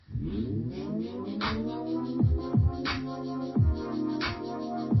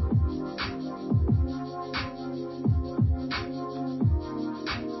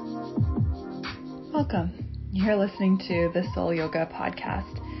Welcome. You're listening to the Soul Yoga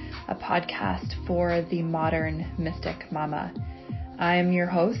Podcast, a podcast for the modern mystic mama. I am your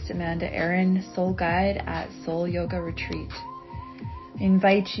host, Amanda Aaron, Soul Guide at Soul Yoga Retreat. I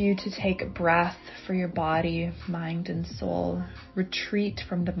invite you to take a breath for your body, mind, and soul. Retreat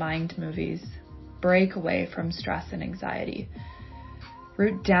from the mind movies. Break away from stress and anxiety.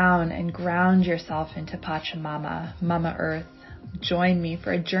 Root down and ground yourself into Pachamama, Mama Earth. Join me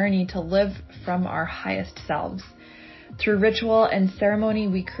for a journey to live from our highest selves. Through ritual and ceremony,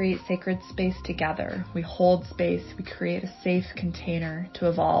 we create sacred space together. We hold space. We create a safe container to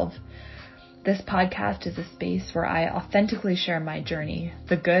evolve. This podcast is a space where I authentically share my journey,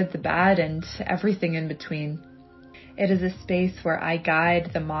 the good, the bad, and everything in between. It is a space where I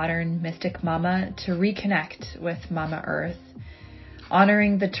guide the modern mystic mama to reconnect with Mama Earth.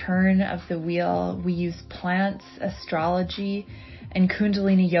 Honoring the turn of the wheel, we use plants, astrology, and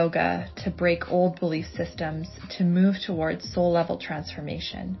Kundalini yoga to break old belief systems to move towards soul-level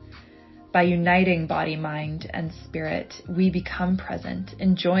transformation. By uniting body, mind, and spirit, we become present,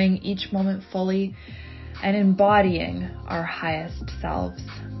 enjoying each moment fully and embodying our highest selves.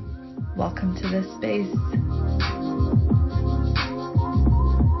 Welcome to this space.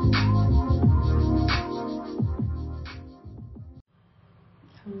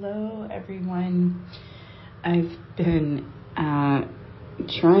 Hello, everyone. I've been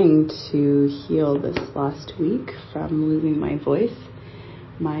trying to heal this last week from losing my voice.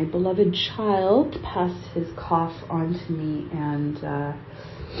 My beloved child passed his cough on to me, and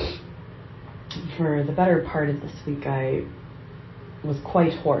for the better part of this week, I was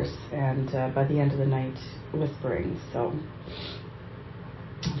quite hoarse, and by the end of the night, whispering. So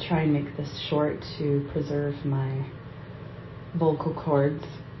I'll try and make this short to preserve my vocal cords.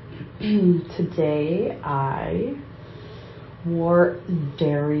 Today I wore a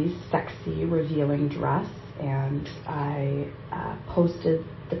very sexy, revealing dress, and I posted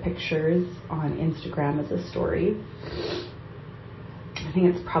the pictures on Instagram as a story. I think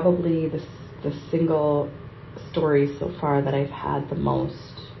it's probably the single story so far that I've had the most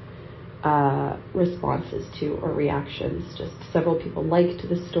responses to or reactions. Just several people liked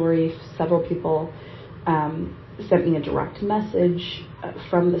the story, several people sent me a direct message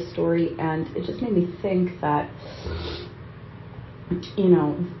from the story, and it just made me think that,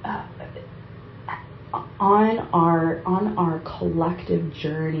 on our collective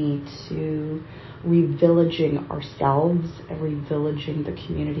journey to revillaging ourselves and revillaging the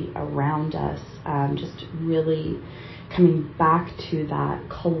community around us, just really coming back to that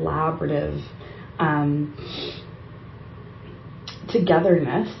collaborative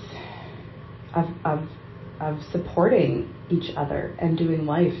togetherness of supporting each other and doing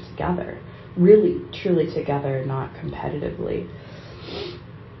life together, really, truly together, not competitively.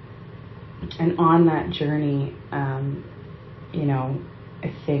 And on that journey, I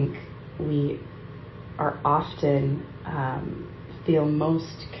think we are often feel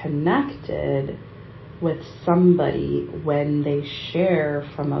most connected with somebody when they share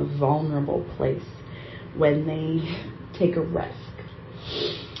from a vulnerable place, when they take a risk,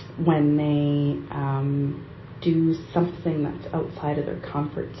 when they do something that's outside of their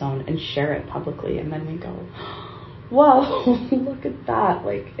comfort zone and share it publicly, and then we go, whoa, look at that.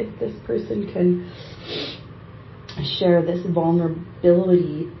 Like, if this person can share this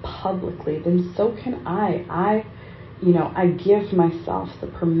vulnerability publicly, then so can I. I give myself the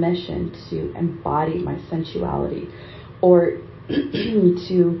permission to embody my sensuality, or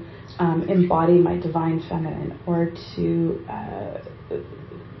to embody my divine feminine, or to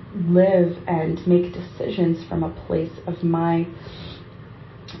live and make decisions from a place of my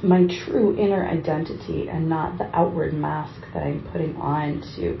true inner identity, and not the outward mask that I'm putting on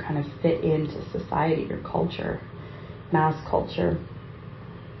to kind of fit into society or culture, mass culture.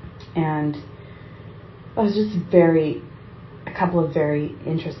 And it was just a couple of very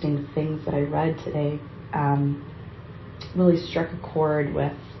interesting things that I read today. Really struck a chord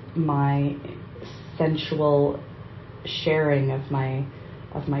with my sensual sharing of my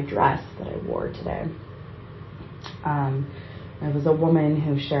dress that I wore today. There was a woman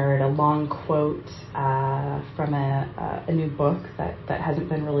who shared a long quote from a new book that hasn't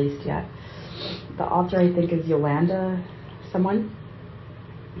been released yet. The author, I think, is Yolanda someone.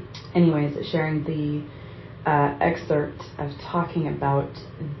 Anyways, sharing the excerpt of talking about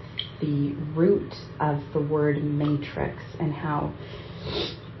the root of the word matrix, and how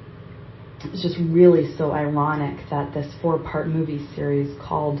it's just really so ironic that this 4-part movie series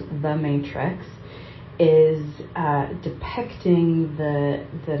called The Matrix is depicting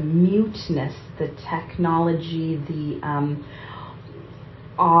the muteness, the technology, the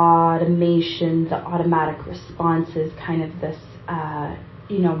automation, the automatic responses, kind of this,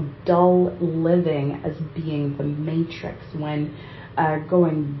 dull living as being the Matrix, when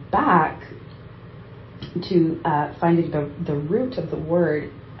going back to finding the root of the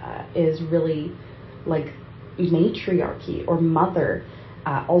word is really like matriarchy or mother,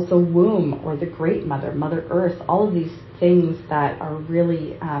 also womb or the great mother, Mother Earth, all of these things that are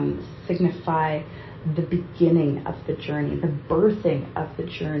really signify the beginning of the journey, the birthing of the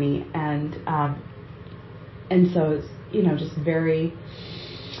journey, and so it's just very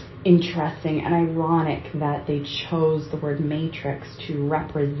interesting and ironic that they chose the word matrix to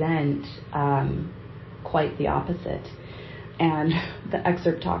represent quite the opposite. And the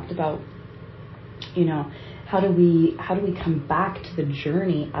excerpt talked about, how do we come back to the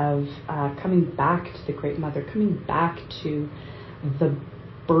journey of coming back to the Great Mother, coming back to the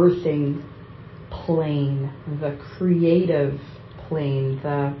birthing plane, the creative plane,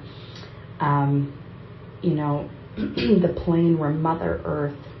 the the plane where Mother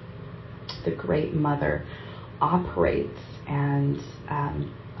Earth, the Great Mother, operates, and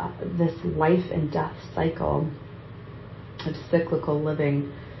this life and death cycle of cyclical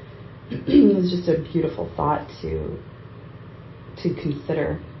living is just a beautiful thought to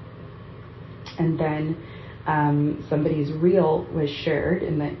consider. And then somebody's reel was shared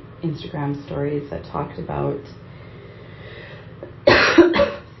in the Instagram stories that talked about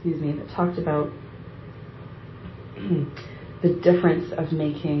the difference of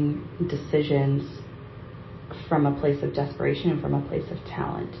making decisions from a place of desperation and from a place of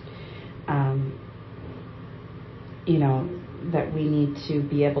talent. That we need to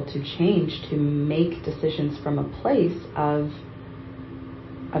be able to change to make decisions from a place of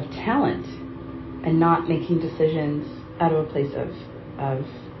talent, and not making decisions out of a place of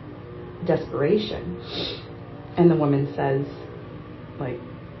desperation. And the woman says, like,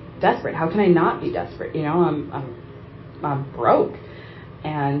 desperate? How can I not be desperate? I'm broke.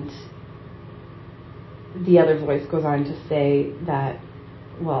 And the other voice goes on to say that,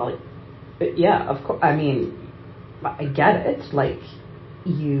 well, yeah, of course. I mean, I get it. Like,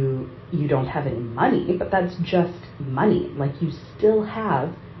 you don't have any money, but that's just money. Like, you still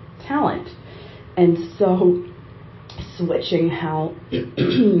have talent. And so switching how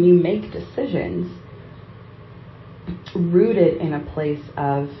you make decisions rooted in a place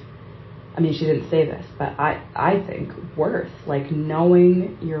of, I mean, she didn't say this, but I think worth, like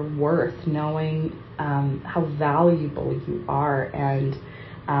knowing your worth, knowing how valuable you are, and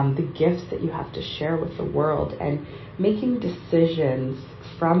the gifts that you have to share with the world, and making decisions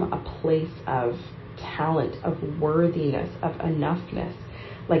from a place of talent, of worthiness, of enoughness.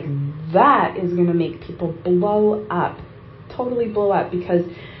 Like, that is going to make people blow up, totally blow up, because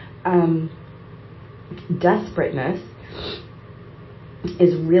desperateness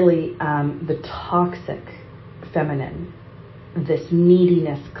is really the toxic feminine, this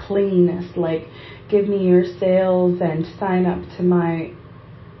neediness, clinginess, like, give me your sales and sign up to my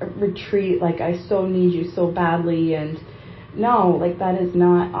retreat, like, I so need you so badly. And no, like, that is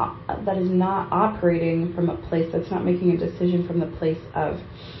not operating from a place, that's not making a decision from the place of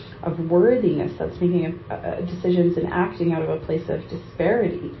worthiness, that's making decisions and acting out of a place of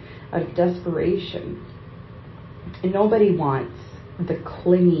disparity, out of desperation. And nobody wants the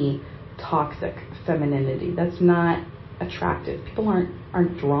clingy, toxic femininity. That's not attractive. People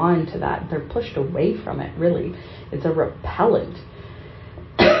aren't drawn to that. They're pushed away from it, really. It's a repellent.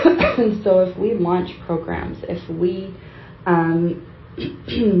 And so if we launch programs, if we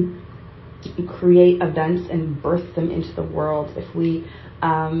create events and birth them into the world, if we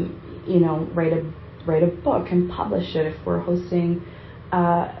write a book and publish it, if we're hosting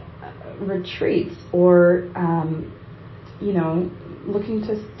retreats, or looking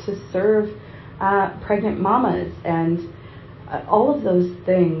to serve pregnant mamas, and all of those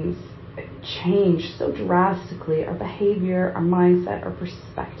things change so drastically. Our behavior, our mindset, our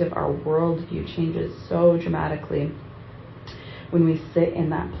perspective, our worldview changes so dramatically when we sit in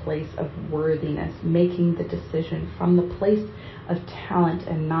that place of worthiness, making the decision from the place of talent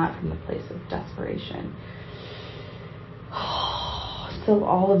and not from the place of desperation. So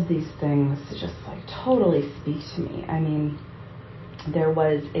all of these things just like totally speak to me. I mean, there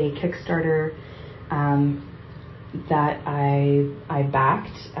was a Kickstarter that I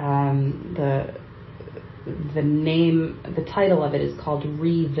backed. The title of it is called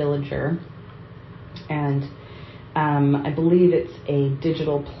Re-Villager, and I believe it's a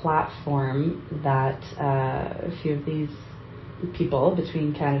digital platform that a few of these people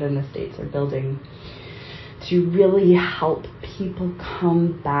between Canada and the States are building to really help people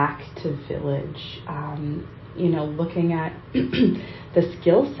come back to village. Looking at the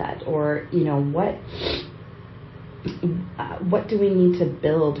skill set, or what do we need to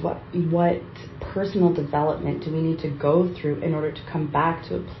build? What personal development do we need to go through in order to come back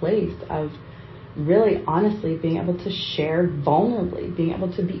to a place of really honestly being able to share vulnerably, being able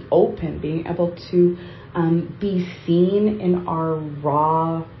to be open, being able to be seen in our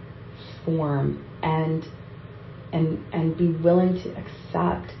raw form, and be willing to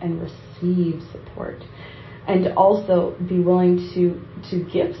accept and receive support, and also be willing to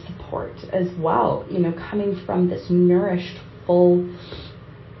give support as well, coming from this nourished, full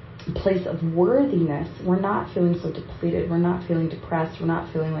place of worthiness. We're not feeling so depleted, we're not feeling depressed, we're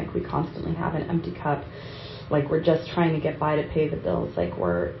not feeling like we constantly have an empty cup, like we're just trying to get by to pay the bills, like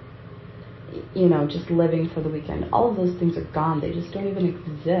we're just living for the weekend. All of those things are gone. They just don't even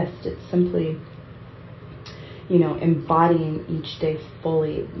exist. It's simply embodying each day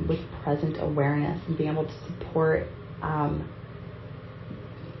fully with present awareness and being able to support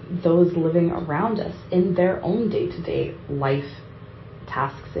those living around us in their own day-to-day life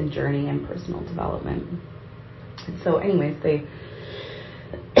tasks and journey and personal development. And so anyways, they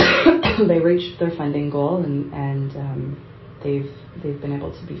they reached their funding goal, and they've been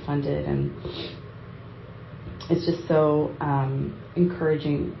able to be funded, and it's just so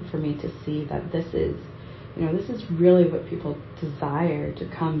encouraging for me to see that this is really what people desire, to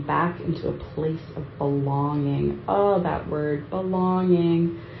come back into a place of belonging. Oh, that word,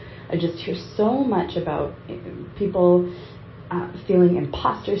 belonging. I just hear so much about people feeling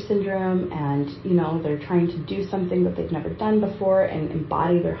imposter syndrome, and they're trying to do something that they've never done before and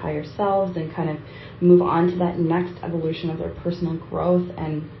embody their higher selves and kind of move on to that next evolution of their personal growth,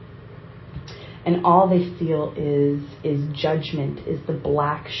 and all they feel is judgment, is the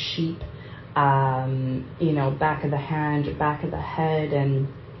black sheep, back of the hand or back of the head, and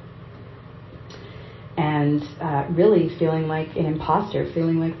really feeling like an imposter,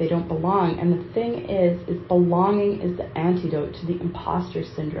 feeling like they don't belong. And the thing is belonging is the antidote to the imposter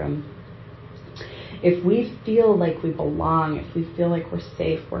syndrome. If we feel like we belong, if we feel like we're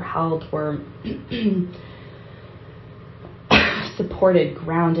safe, we're held, we're supported,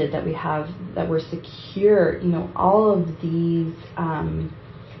 grounded, that we're secure, all of these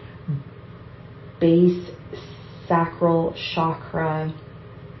base sacral chakra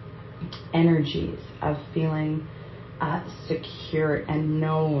energies of feeling secure and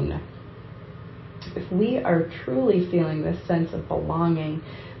known. If we are truly feeling this sense of belonging,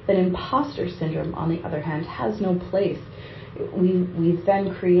 then imposter syndrome, on the other hand, has no place. We've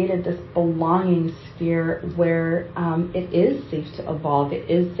then created this belonging sphere where it is safe to evolve, it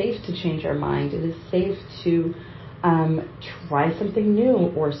is safe to change our mind, it is safe to try something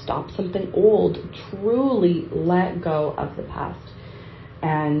new or stop something old, truly let go of the past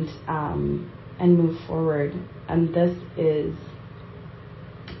and move forward. And this is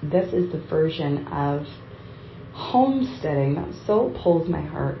the version of homesteading that so pulls my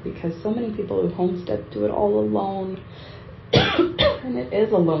heart, because so many people who homestead do it all alone. And it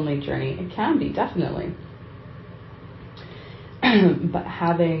is a lonely journey. It can be, definitely. But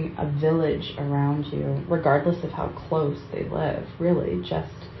having a village around you, regardless of how close they live, really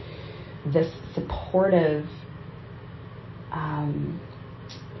just this supportive,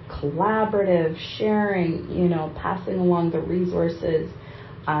 collaborative sharing, passing along the resources,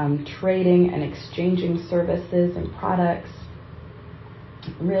 trading and exchanging services and products.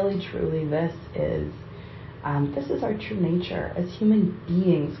 Really, truly, this is our true nature. As human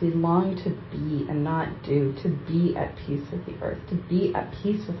beings, we long to be and not do, to be at peace with the earth, to be at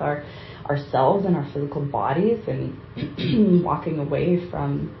peace with ourselves and our physical bodies, and walking away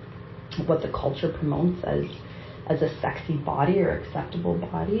from what the culture promotes as a sexy body or acceptable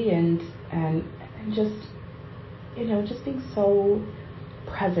body, and just just being so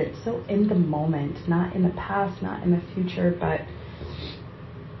present, so in the moment, not in the past, not in the future, but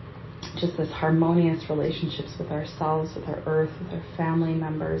just this harmonious relationships with ourselves, with our earth, with our family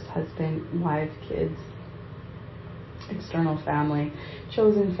members, husband, wife, kids, external family,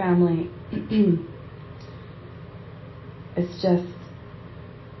 chosen family. It's just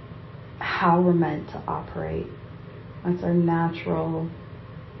how we're meant to operate. That's our natural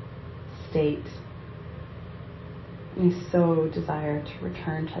state. I so desire to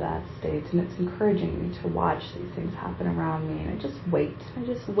return to that state, and it's encouraging me to watch these things happen around me, and I just wait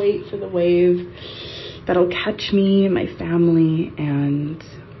for the wave that'll catch me, my family, and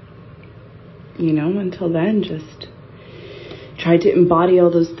until then, just try to embody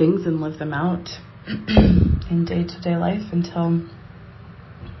all those things and live them out in day-to-day life until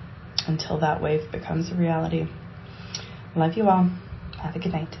that wave becomes a reality. Love you all. Have a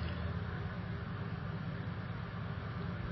good night.